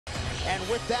And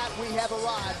with that, we have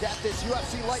arrived at this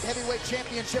UFC Light Heavyweight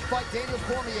Championship fight. Daniel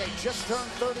Cormier just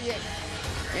turned 38.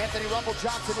 Anthony Rumble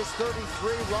Johnson is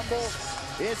 33. Rumble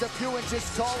is a few inches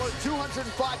taller, 205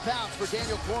 pounds for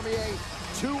Daniel Cormier,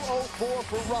 204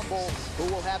 for Rumble,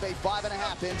 who will have a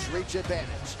 5.5-inch reach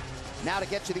advantage. Now to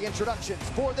get you the introductions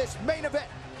for this main event,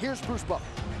 here's Bruce Buffer.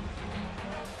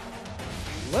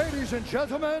 Ladies and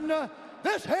gentlemen,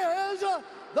 this is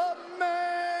the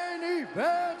main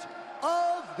event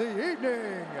of the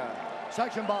evening.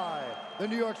 Sanctioned by the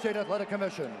New York State Athletic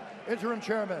Commission, Interim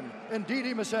Chairman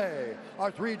Ndidi Masay. Our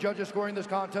 3 judges scoring this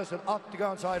contest at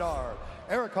octagon side are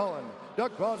Eric Cullen,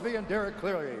 Doug Crosby, and Derek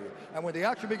Cleary. And when the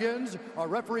action begins, our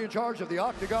referee in charge of the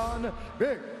octagon,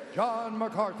 Big John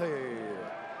McCarthy.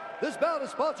 This bout is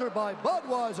sponsored by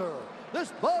Budweiser.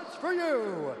 This Bud's for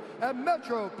you. And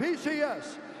Metro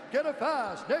PCS. Get a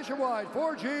fast nationwide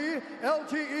 4G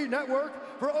LTE network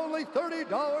for only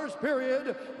 $30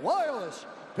 period. Wireless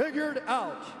figured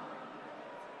out.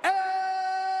 And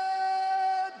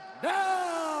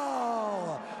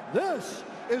now, this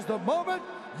is the moment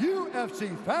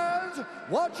UFC fans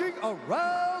watching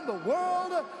around the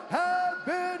world have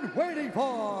been waiting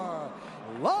for.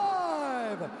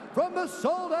 Live from the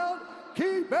sold-out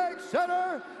KeyBank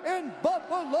Center in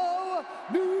Buffalo,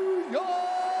 New York.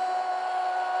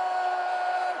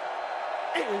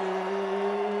 It's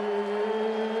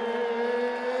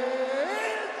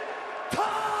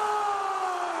time!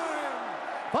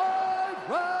 5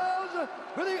 rounds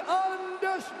for the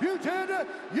undisputed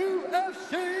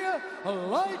UFC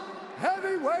Light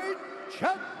Heavyweight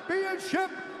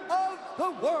Championship of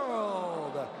the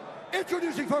world.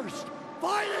 Introducing first,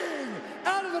 fighting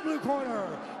out of the blue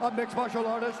corner, a mixed martial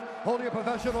artist holding a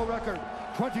professional record,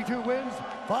 22 wins,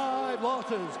 5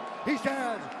 losses. He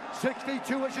stands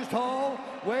 62 inches tall,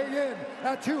 weighing in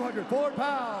at 204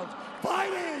 pounds.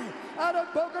 Fighting out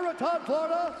of Boca Raton,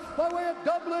 Florida, by way of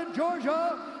Dublin,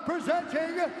 Georgia,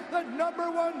 presenting the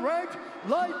 #1 ranked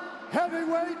light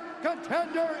heavyweight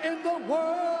contender in the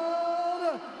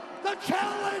world, the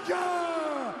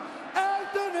challenger,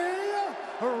 Anthony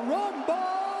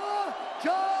Rumble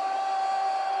Johnson.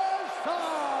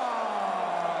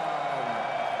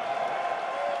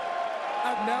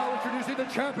 And now introducing the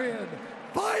champion,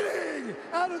 fighting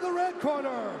out of the red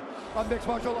corner, a mixed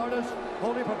martial artist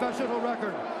holding a professional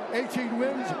record, 18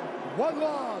 wins, 1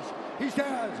 loss. He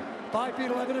stands 5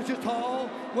 feet 11 inches tall,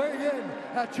 weighing in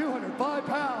at 205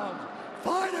 pounds.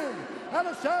 Fighting out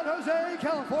of San Jose,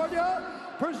 California,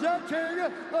 presenting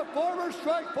the former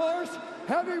Strikeforce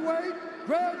heavyweight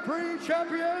Grand Prix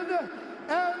champion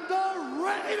and the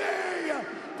reigning,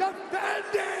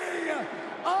 defending,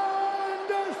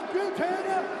 undisputed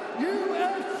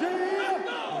UFC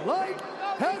Light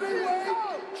Heavyweight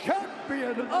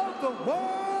Champion of the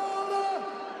world,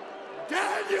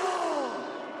 Daniel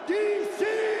DC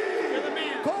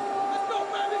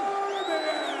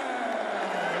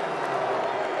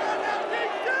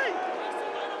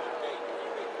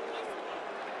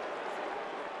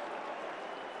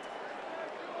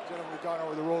Gentlemen, we've gone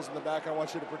over the rules in the back. I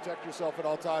want you to protect yourself at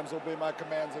all times, obey my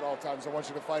commands at all times. I want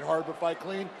you to fight hard but fight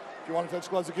clean. If you want to touch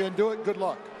gloves again, do it. Good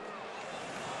luck.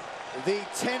 The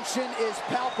tension is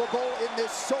palpable in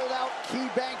this sold-out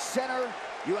KeyBank Center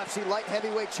UFC Light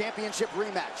Heavyweight Championship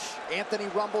rematch. Anthony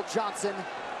Rumble Johnson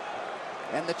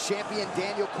and the champion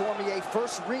Daniel Cormier.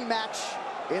 First rematch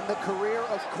in the career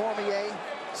of Cormier.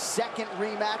 Second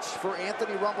rematch for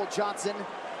Anthony Rumble Johnson.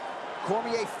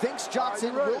 Cormier thinks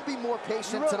Johnson will be more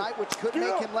patient tonight, which could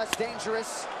make him less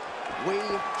dangerous. We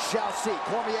shall see.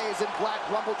 Cormier is in black,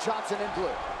 Rumble Johnson in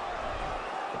blue.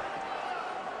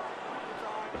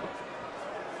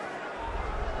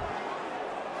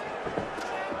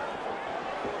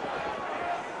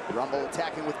 Rumble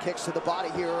attacking with kicks to the body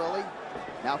here early.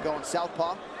 Now going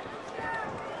southpaw.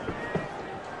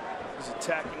 He's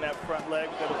attacking that front leg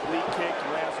with a oblique kick.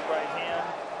 He lands the right hand.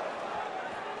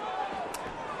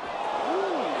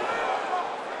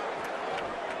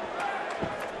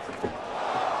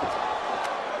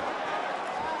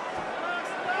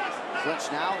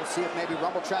 Clinch now. We'll see if maybe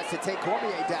Rumble tries to take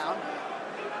Cormier down.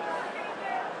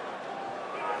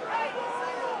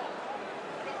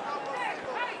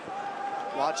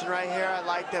 Watching right here, I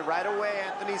like that right away.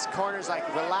 Anthony's corner's like,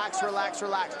 relax, relax,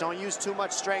 relax. Don't use too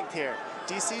much strength here.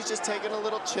 DC's just taking a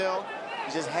little chill.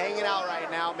 He's just hanging out right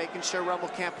now, making sure Rumble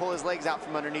can't pull his legs out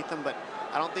from underneath him, but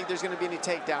I don't think there's going to be any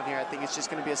takedown here. I think it's just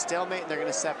going to be a stalemate, and they're going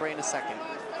to separate in a second.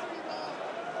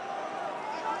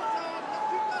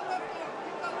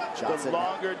 The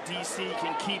longer DC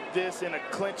can keep this in a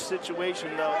clinch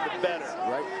situation, though, the better.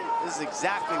 Right. This is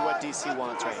exactly what DC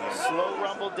wants right here. Slow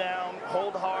Rumble down,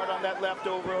 hold hard on that left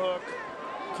overhook.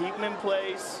 Keep him in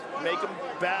place, make him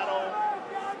battle,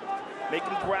 make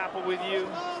him grapple with you.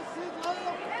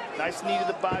 Nice knee to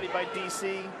the body by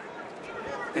DC.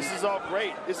 This is all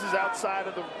great. This is outside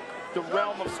of the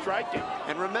realm of striking.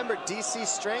 And remember, DC's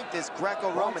strength is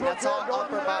Greco-Roman. That's all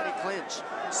upper body clinch.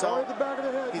 So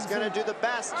he's going to do the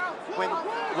best when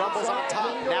Rumble's on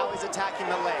top. Now he's attacking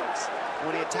the legs.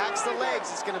 When he attacks the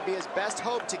legs, it's going to be his best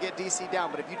hope to get DC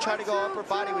down. But if you try to go upper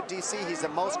body with DC, he's the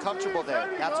most comfortable there.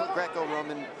 That's what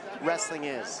Greco-Roman wrestling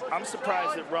is. I'm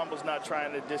surprised that Rumble's not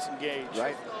trying to disengage.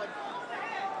 Right.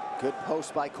 Good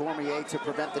post by Cormier to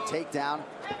prevent the takedown.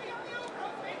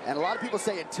 And a lot of people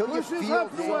say until you feel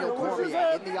Daniel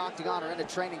Cormier in the octagon or in a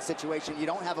training situation, you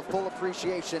don't have a full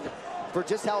appreciation for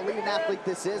just how elite an athlete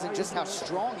this is and just how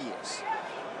strong he is.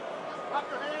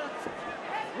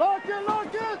 Lock it,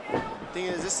 lock it! Thing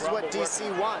is, this is what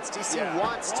DC wants. DC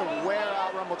wants to wear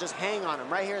out Rumble, just hang on him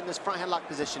right here in this front headlock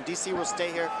position. DC will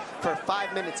stay here for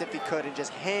 5 minutes if he could and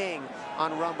just hang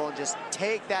on Rumble and just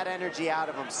take that energy out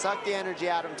of him, suck the energy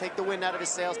out of him, take the wind out of his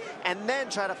sails, and then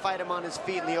try to fight him on his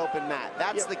feet in the open mat.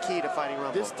 That's the key to fighting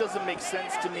Rumble. This doesn't make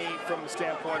sense to me from the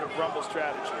standpoint of Rumble's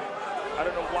strategy. I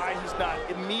don't know why he's not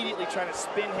immediately trying to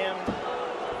spin him.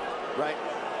 Right.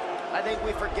 I think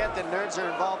we forget that nerds are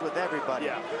involved with everybody.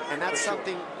 Yeah, and that's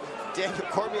something Daniel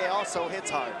Cormier also hits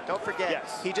hard. Don't forget,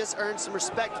 he just earned some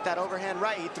respect with that overhand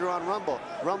right he threw on Rumble.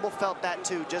 Rumble felt that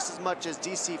too, just as much as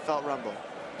DC felt Rumble.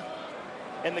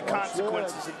 And the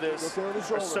consequences of this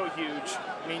are so huge.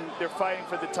 I mean, they're fighting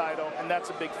for the title, and that's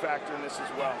a big factor in this as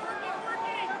well.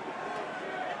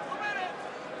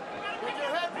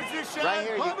 Right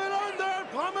here, Palm it under,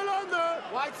 palm it under.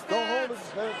 White stance.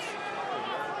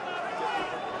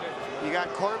 You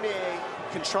got Cormier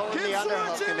controlling the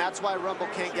underhook, and that's why Rumble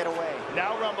can't get away.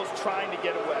 Now Rumble's trying to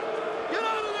get away. Get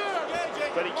out of there!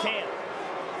 But he can't.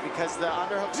 Because the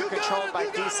underhooks are controlled by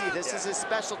DC. This is his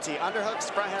specialty.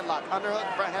 Underhooks, front headlock.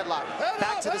 Underhook, front headlock.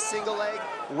 Back to the single leg,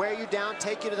 wear you down,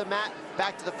 take you to the mat,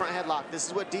 back to the front headlock. This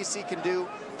is what DC can do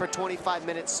for 25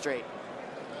 minutes straight.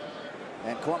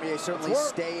 And Cormier certainly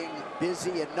staying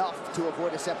busy enough to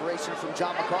avoid a separation from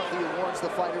John McCarthy, who warns the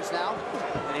fighters now.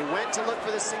 And he went to look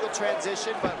for the single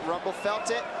transition, but Rumble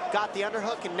felt it, got the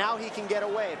underhook, and now he can get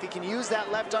away. If he can use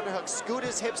that left underhook, scoot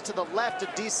his hips to the left of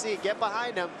DC, get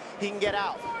behind him, he can get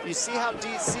out. You see how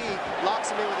DC locks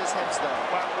him in with his hips, though.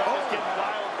 Wow, Rumble's getting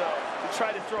wild, though. He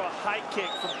tried to throw a high kick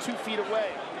from 2 feet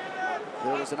away.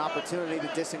 There was an opportunity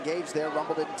to disengage there.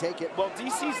 Rumble didn't take it. Well,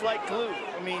 DC's like glue.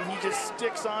 I mean, he just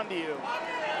sticks onto you.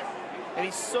 And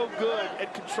he's so good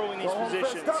at controlling these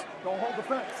positions. Don't hold the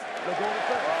fence. Don't hold the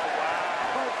fence. Oh,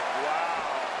 wow.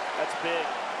 Wow. That's big.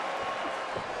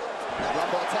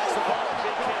 Rumble attacks the ball.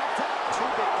 Big kick. 2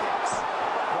 big kicks.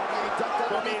 Cormier ducked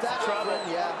underneath Cormier's that. in trouble.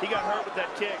 Yeah. He got hurt with that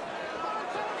kick.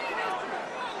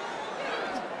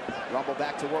 Rumble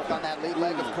back to work on that lead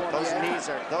leg of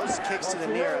Cormier. Those kicks to the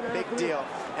knee are a big deal.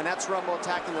 And that's Rumble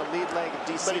attacking the lead leg of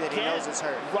DC that he knows is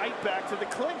hurt. Right back to the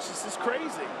clinch. This is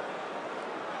crazy.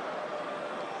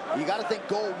 You got to think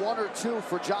goal 1 or 2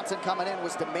 for Johnson coming in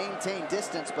was to maintain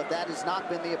distance, but that has not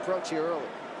been the approach here early.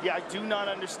 Yeah, I do not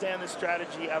understand the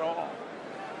strategy at all.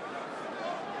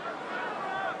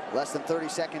 Less than 30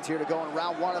 seconds here to go in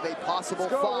round 1 of a possible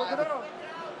 5.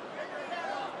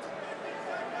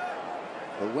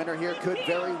 The winner here could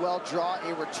very well draw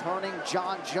a returning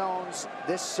John Jones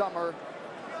this summer.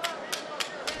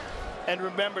 And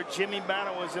remember, Jimmy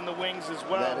Mano was in the wings as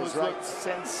well, who's looked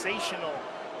sensational.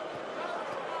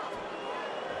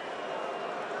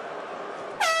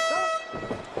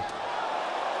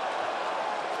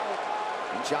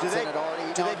 And Johnson had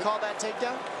already... Do they call that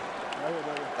takedown?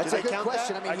 That's a good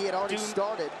question. I mean, he had already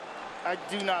started. I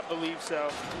do not believe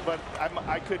so, but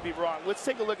I could be wrong. Let's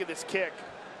take a look at this kick.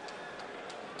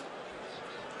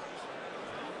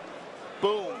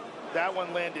 Boom. That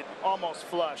one landed almost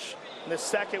flush. And the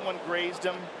second one grazed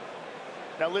him.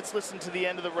 Now let's listen to the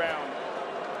end of the round.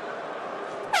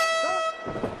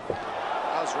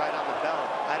 That was right on the bell.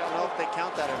 I don't know if they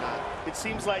count that or not. It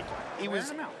seems like he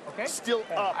was still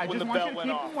up when the bell went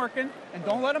off. Keep him working, and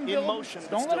don't let him build. In motion,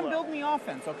 don't let him build me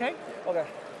offense, okay? Okay.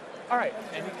 All right.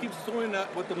 And he keeps doing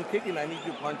that with them kicking. I need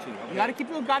you punching. Okay? You got to keep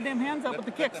your goddamn hands up with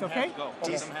the kicks, okay? Let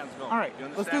them hands go. All right.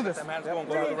 Let's do this. Let them hands go and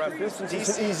go to the ref.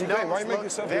 DC's nose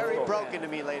looks very broken to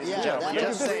me, ladies and gentlemen.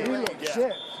 Just saying.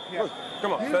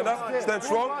 Come on, stand up, stand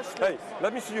strong. Hey,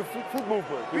 let me see your foot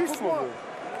movement. Your foot movement.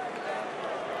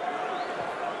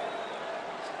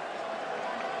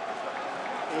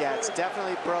 Yeah, it's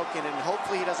definitely broken, and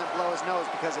hopefully he doesn't blow his nose,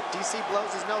 because if DC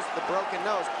blows his nose with a broken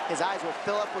nose, his eyes will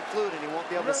fill up with fluid and he won't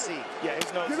be able to see. Yeah,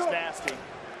 his nose is nasty.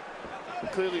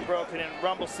 Clearly broken, and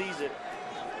Rumble sees it.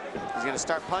 He's going to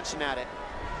start punching at it.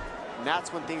 And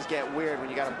that's when things get weird. When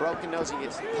you got a broken nose and you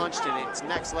get punched in it, it's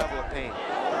next level of pain.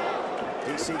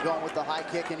 DC going with the high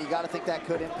kick, and you got to think that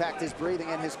could impact his breathing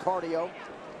and his cardio.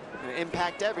 And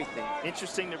impact everything.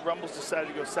 Interesting that Rumble's decided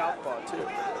to go southpaw, too.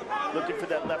 Looking for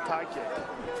that left high kick.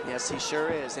 Yes, he sure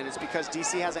is. And it's because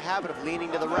DC has a habit of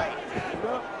leaning to the right.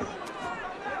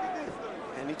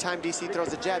 Anytime DC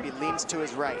throws a jab, he leans to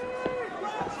his right.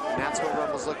 And that's what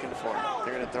Rumble's looking for.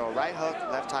 They're going to throw a right hook,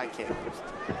 left high kick.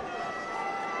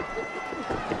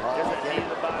 There's a knee in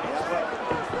the body as well.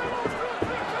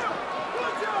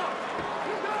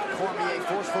 Cormier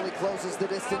forcefully closes the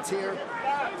distance here.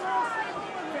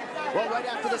 Well, right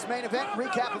after this main event,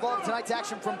 recap of all of tonight's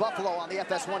action from Buffalo on the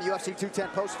FS1 UFC 210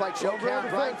 post-fight show. Karen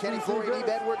Bryant, Kenny Flory, Eve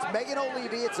Edwards, Megan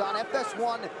O'Leary. It's on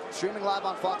FS1, streaming live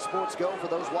on Fox Sports Go for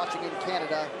those watching in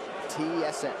Canada,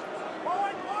 TSN.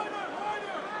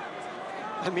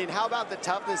 I mean, how about the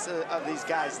toughness of these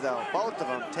guys, though? Both of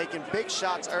them taking big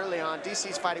shots early on.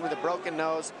 DC's fighting with a broken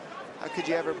nose. How could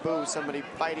you ever boo somebody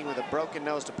fighting with a broken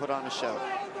nose to put on a show?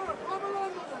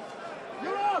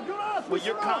 Well,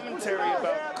 your commentary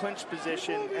about clinch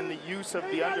position and the use of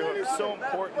the underhook is so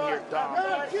important here, Dom,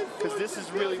 because this is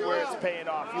really where it's paying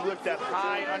off. You look at that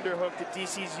high underhook that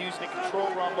DC's using to control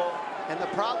Rumble. And the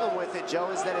problem with it, Joe,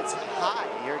 is that it's high.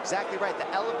 You're exactly right.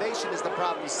 The elevation is the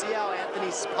problem. You see how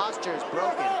Anthony's posture is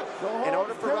broken. In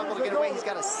order for Rumble to get away, he's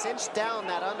got to cinch down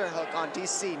that underhook on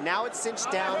DC. Now it's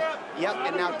cinched down. Yep,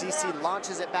 and now DC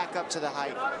launches it back up to the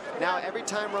height. Now every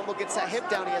time Rumble gets that hip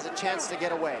down, he has a chance to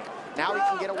get away. Now he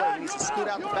can get away. He needs to scoot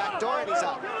out the back door, and he's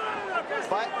up.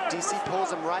 But DC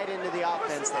pulls him right into the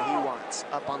offense that he wants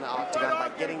up on the octagon by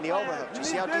getting the overhook. You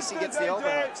see how DC gets the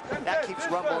overhooks? That keeps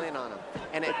Rumble in on him.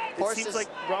 And it forces... It seems like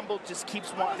Rumble just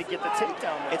keeps wanting to get the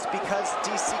takedown there. It's because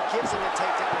DC gives him the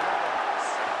takedown.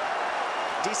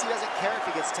 DC doesn't care if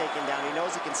he gets taken down. He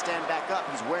knows he can stand back up.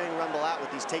 He's wearing Rumble out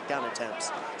with these takedown attempts.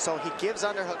 So he gives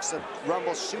underhooks so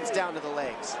Rumble shoots down to the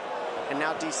legs. And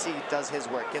now DC does his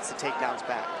work, gets the takedowns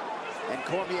back. And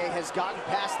Cormier has gotten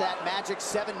past that magic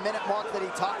 7-minute mark that he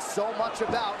talks so much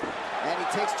about. And he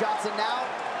takes Johnson now,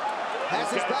 has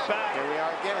his back. Here we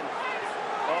are again.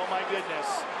 Oh my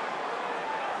goodness.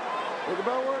 Look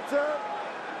about where it's at.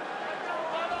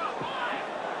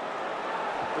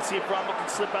 Let's see if Rumble can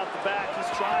slip out the back.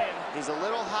 He's trying. He's a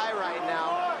little high right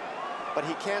now, but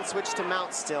he can switch to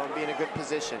mount still and be in a good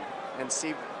position. And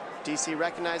see, DC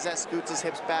recognize that, scoots his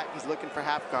hips back. He's looking for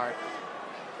half guard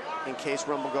in case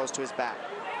Rumble goes to his back.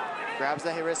 Grabs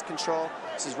the wrist control.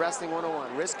 This is Wrestling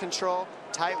 101. Wrist control,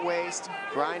 tight waist,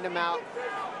 grind him out.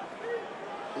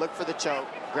 Look for the choke,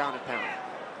 ground and pound.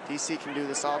 DC can do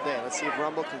this all day. Let's see if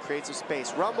Rumble can create some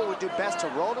space. Rumble would do best to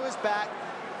roll to his back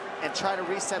and try to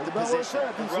reset the position.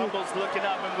 Rumble's looking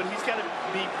up, and what he's got to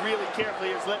be really careful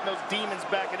here is letting those demons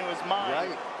back into his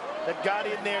mind that got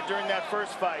in there during that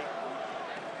first fight.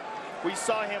 We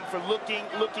saw him for looking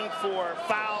for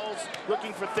fouls,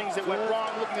 looking for things that went wrong,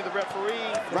 looking at the referee.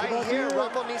 Right here,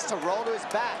 Rumble needs to roll to his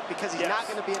back because he's not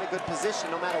going to be in a good position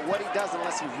no matter what he does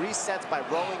unless he resets by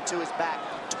rolling to his back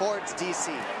towards DC.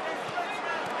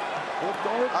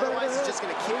 Otherwise, he's just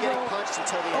going to keep getting punched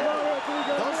until the end.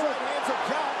 Those right hands will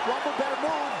count. Rumble better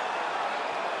move.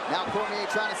 Now Cormier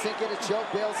trying to sink it, a choke,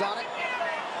 bails on it.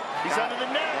 He's under the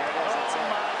net. Oh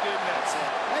my goodness.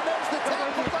 And there's the tap.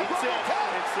 It's it.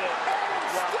 It's it.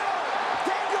 Still,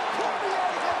 Daniel Cormier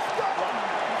has done it.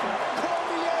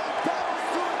 Cormier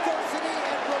battles through adversity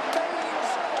and remains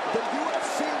the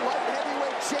UFC light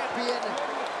heavyweight champion.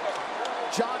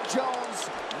 John Jones,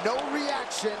 no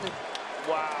reaction.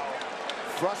 Wow.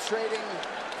 Frustrating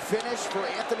finish for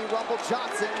Anthony Rumble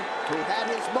Johnson, who had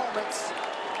his moments.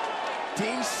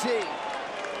 DC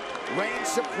reigns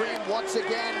supreme once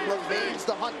again, remains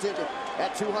the hunted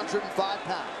at 205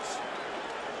 pounds.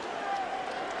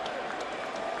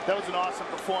 That was an awesome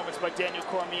performance by Daniel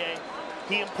Cormier.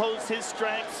 He imposed his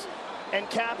strengths and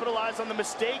capitalized on the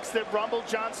mistakes that Rumble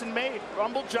Johnson made.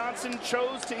 Rumble Johnson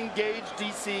chose to engage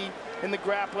DC in the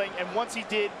grappling, and once he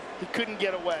did, he couldn't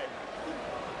get away.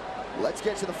 Let's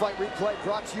get to the fight replay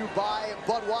brought to you by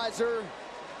Budweiser.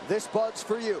 This Bud's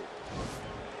for you.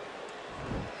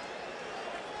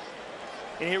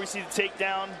 And here we see the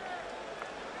takedown.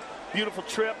 Beautiful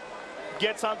trip.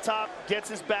 Gets on top, gets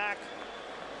his back,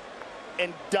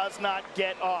 and does not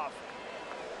get off.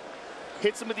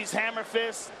 Hits him with these hammer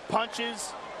fists,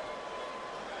 punches,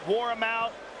 wore him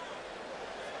out.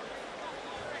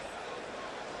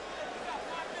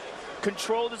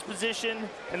 Controlled his position,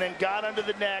 and then got under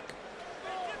the neck.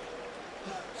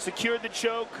 Secured the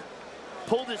choke,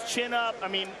 pulled his chin up. I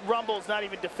mean, Rumble's not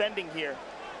even defending here.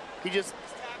 He just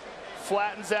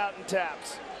flattens out and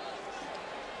taps.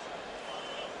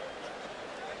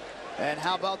 And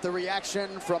how about the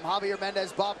reaction from Javier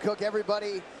Mendez, Bob Cook,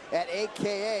 everybody at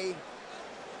AKA?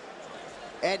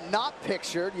 And not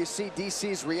pictured, you see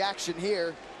DC's reaction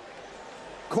here.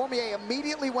 Cormier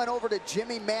immediately went over to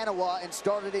Jimmy Manawa and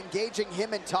started engaging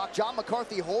him in talk. John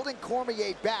McCarthy holding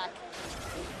Cormier back.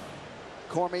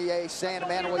 Cormier saying to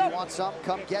Manawa, you want some?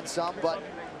 Come get some. But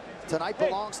tonight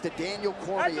belongs to Daniel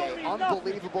Cormier.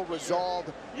 Unbelievable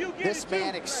resolve. This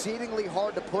man exceedingly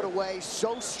hard to put away,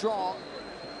 so strong.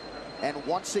 And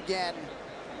once again,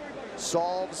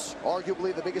 solves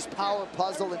arguably the biggest power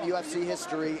puzzle in UFC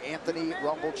history, Anthony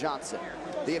Rumble Johnson.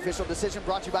 The official decision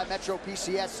brought to you by Metro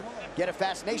PCS. Get a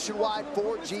fast nationwide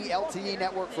 4G LTE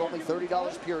network for only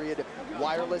 $30 period.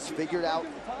 Wireless figured out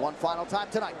one final time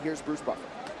tonight. Here's Bruce Buffer.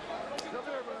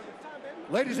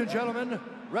 Ladies and gentlemen,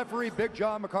 referee Big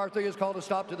John McCarthy has called a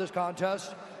stop to this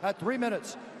contest at 3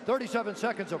 minutes, 37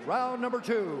 seconds of round number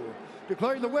 2,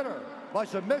 declaring the winner by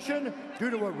submission due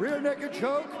to a rear naked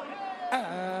choke,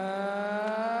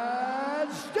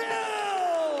 and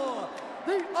still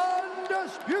the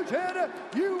undisputed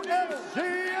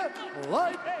UFC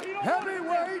light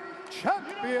heavyweight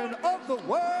champion of the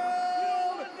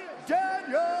world,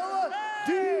 Daniel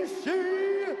D.C.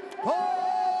 Cormier.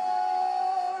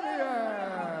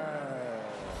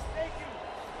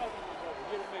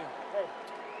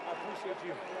 I appreciate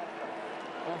you.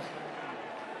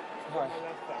 All right.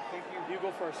 Thank you. You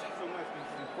go first. So much.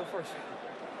 Go first.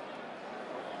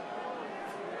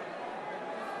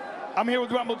 I'm here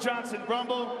with Rumble Johnson.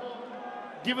 Rumble,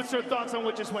 give us your thoughts on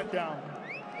what just went down.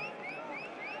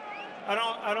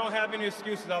 I don't have any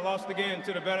excuses. I lost again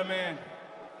to the better man.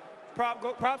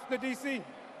 Props to DC.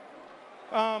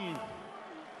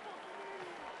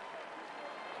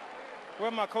 Where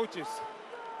are my coaches?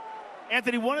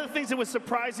 Anthony, one of the things that was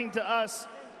surprising to us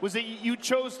was that you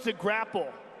chose to grapple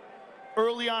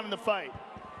early on in the fight.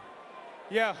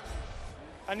 Yeah,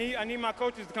 I need my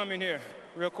coaches to come in here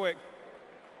real quick.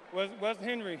 Where's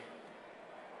Henry?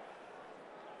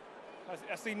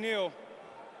 I see Neil.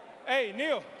 Hey,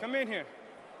 Neil, come in here.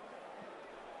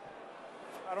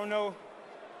 I don't know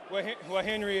where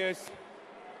Henry is.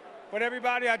 But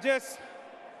everybody,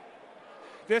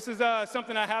 this is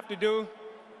something I have to do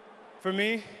for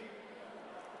me.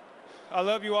 I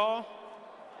love you all.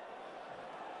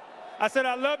 I said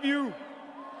I love you.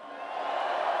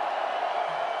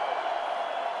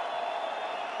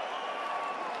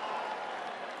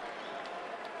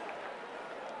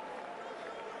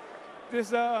 This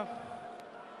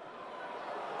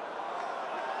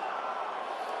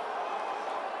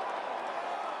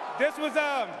was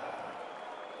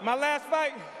my last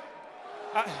fight.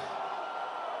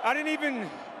 I didn't even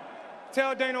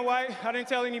tell Dana White. I didn't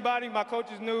tell anybody. My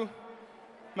coaches knew.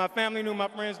 My family knew. My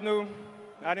friends knew.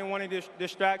 I didn't want any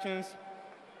distractions.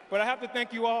 But I have to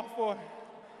thank you all for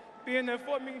being there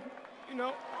for me, you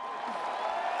know.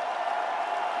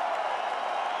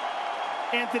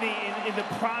 Anthony, in the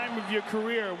prime of your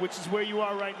career, which is where you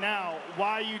are right now,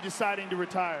 why are you deciding to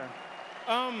retire?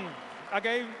 I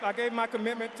gave my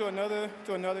commitment to another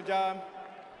job,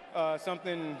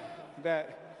 something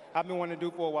that I've been wanting to do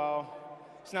for a while.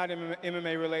 It's not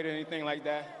MMA related or anything like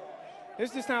that.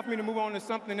 It's just time for me to move on to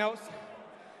something else.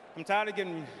 I'm tired of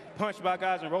getting punched by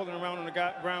guys and rolling around on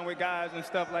the ground with guys and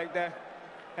stuff like that.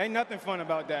 Ain't nothing fun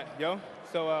about that, yo.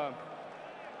 So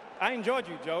I enjoyed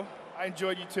you, Joe. I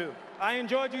enjoyed you too. I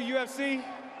enjoyed you, UFC.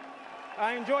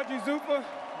 I enjoyed you, Zupa,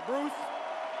 Bruce,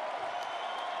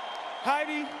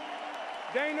 Heidi,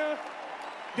 Dana,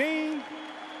 Dean,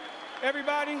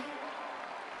 everybody.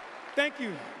 Thank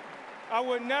you. I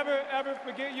would never, ever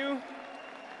forget you.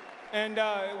 And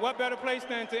what better place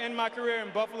than to end my career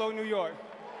in Buffalo, New York.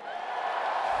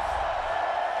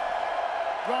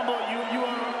 Rumble, you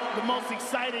are the most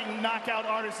exciting knockout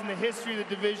artist in the history of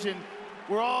the division.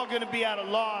 We're all going to be at a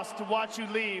loss to watch you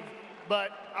leave,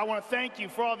 but I want to thank you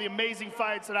for all the amazing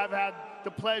fights that I've had the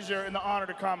pleasure and the honor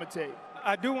to commentate.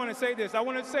 I do want to say this. I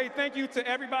want to say thank you to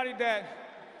everybody that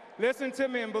listened to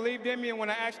me and believed in me, and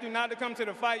when I asked you not to come to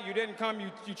the fight, you didn't come.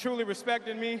 You truly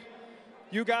respected me.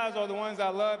 You guys are the ones I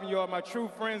love, and you are my true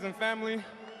friends and family.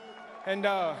 And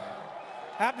I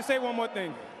have to say one more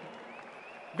thing.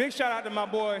 Big shout out to my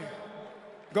boy,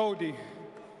 Goldie.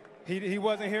 He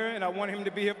wasn't here, and I wanted him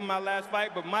to be here for my last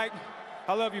fight, but Mike,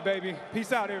 I love you, baby.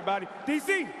 Peace out, everybody.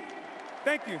 DC,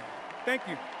 thank you. Thank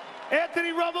you.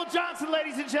 Anthony Rumble Johnson,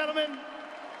 ladies and gentlemen.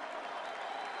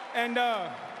 And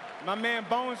my man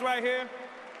Bones right here.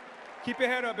 Keep your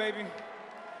head up, baby.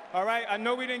 All right, I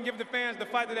know we didn't give the fans the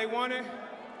fight that they wanted.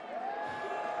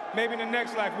 Maybe in the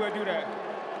next life we'll do that.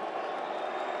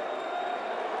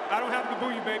 I don't have to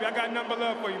boo you, baby. I got nothing but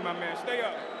love for you, my man. Stay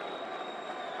up.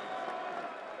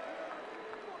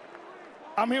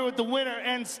 I'm here with the winner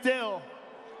and still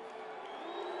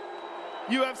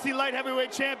UFC light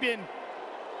heavyweight champion.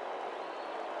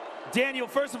 Daniel,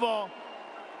 first of all,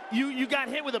 you got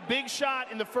hit with a big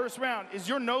shot in the first round. Is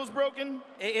your nose broken?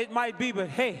 It might be, but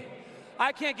hey,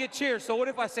 I can't get cheers, so what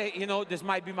if I say, you know, this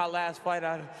might be my last fight?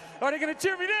 Are they gonna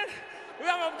cheer me then?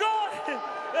 I'm going.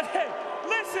 Hey,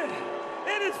 listen,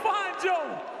 it is fine,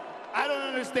 Joe. I don't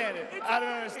understand it. I don't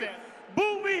understand.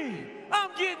 Boo me. I'm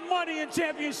getting money and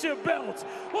championship belts.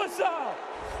 What's up?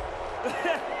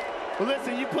 Well,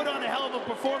 listen, you put on a hell of a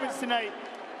performance tonight.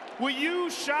 Were you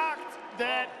shocked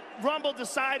that Rumble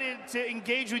decided to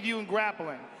engage with you in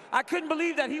grappling? I couldn't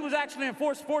believe that he was actually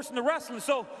forcing the wrestling,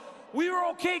 so we were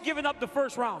okay giving up the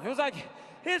first round. It was like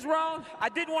his round. I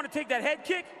didn't want to take that head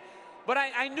kick, but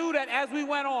I knew that as we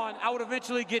went on, I would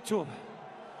eventually get to him.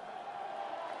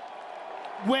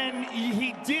 When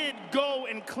he did go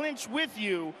and clinch with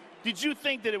you, did you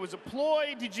think that it was a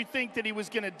ploy? Did you think that he was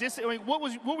going to what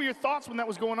were your thoughts when that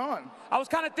was going on? I was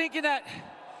kind of thinking that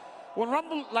when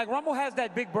Rumble has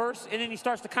that big burst and then he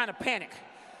starts to kind of panic.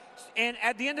 And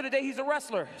at the end of the day, he's a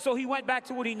wrestler. So he went back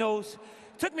to what he knows.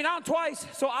 Took me down twice,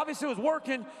 so obviously it was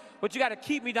working, but you got to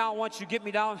keep me down once you get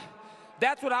me down.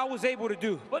 That's what I was able to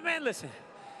do. But man, listen,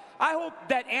 I hope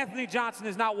that Anthony Johnson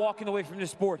is not walking away from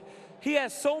this sport. He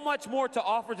has so much more to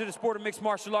offer to the sport of mixed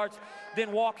martial arts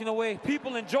than walking away.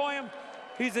 People enjoy him.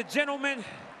 He's a gentleman.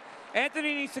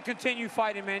 Anthony needs to continue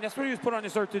fighting, man. That's what he was put on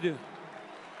this earth to do.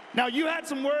 Now, you had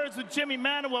some words with Jimmy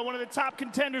Manuwa, one of the top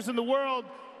contenders in the world,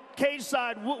 cage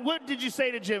side. What did you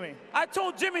say to Jimmy? I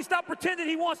told Jimmy, stop pretending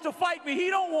he wants to fight me. He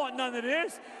don't want none of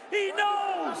this. He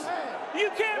knows.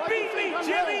 You can't beat me,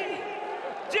 Jimmy.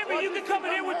 Jimmy, you can come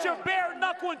in here with your bare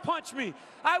knuckle and punch me.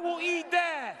 I will eat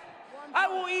that. I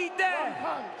will eat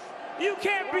that. You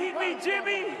can't beat me,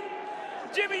 Jimmy.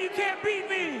 Jimmy, you can't beat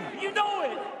me. You know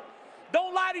it.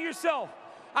 Don't lie to yourself.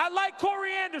 I like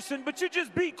Corey Anderson, but you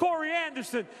just beat Corey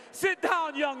Anderson. Sit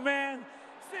down, young man.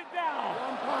 Sit down.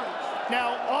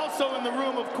 Now, also in the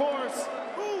room, of course,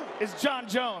 is John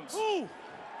Jones. Who?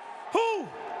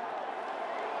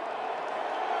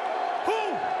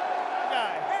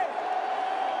 Guy.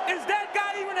 Hey, is that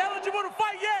guy even eligible to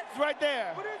fight yet? He's right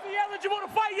there. But is he eligible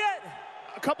to fight yet?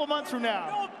 A couple months from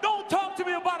now. Don't talk to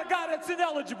me about a guy that's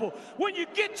ineligible. When you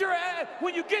get your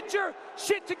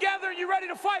shit together and you're ready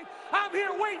to fight, I'm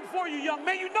here waiting for you, young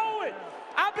man. You know it.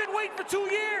 I've been waiting for 2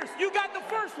 years. You got the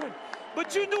first one.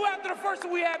 But you knew after the first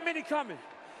one we had many coming.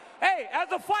 Hey,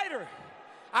 as a fighter,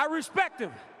 I respect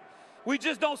him. We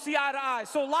just don't see eye to eye.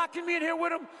 So locking me in here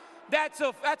with him, that's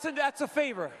a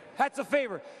favor. That's a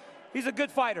favor. He's a good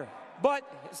fighter, but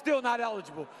still not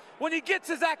eligible. When he gets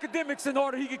his academics in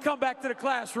order, he can come back to the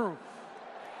classroom.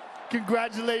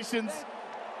 Congratulations.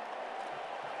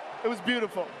 It was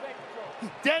beautiful.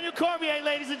 Daniel Cormier,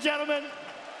 ladies and gentlemen.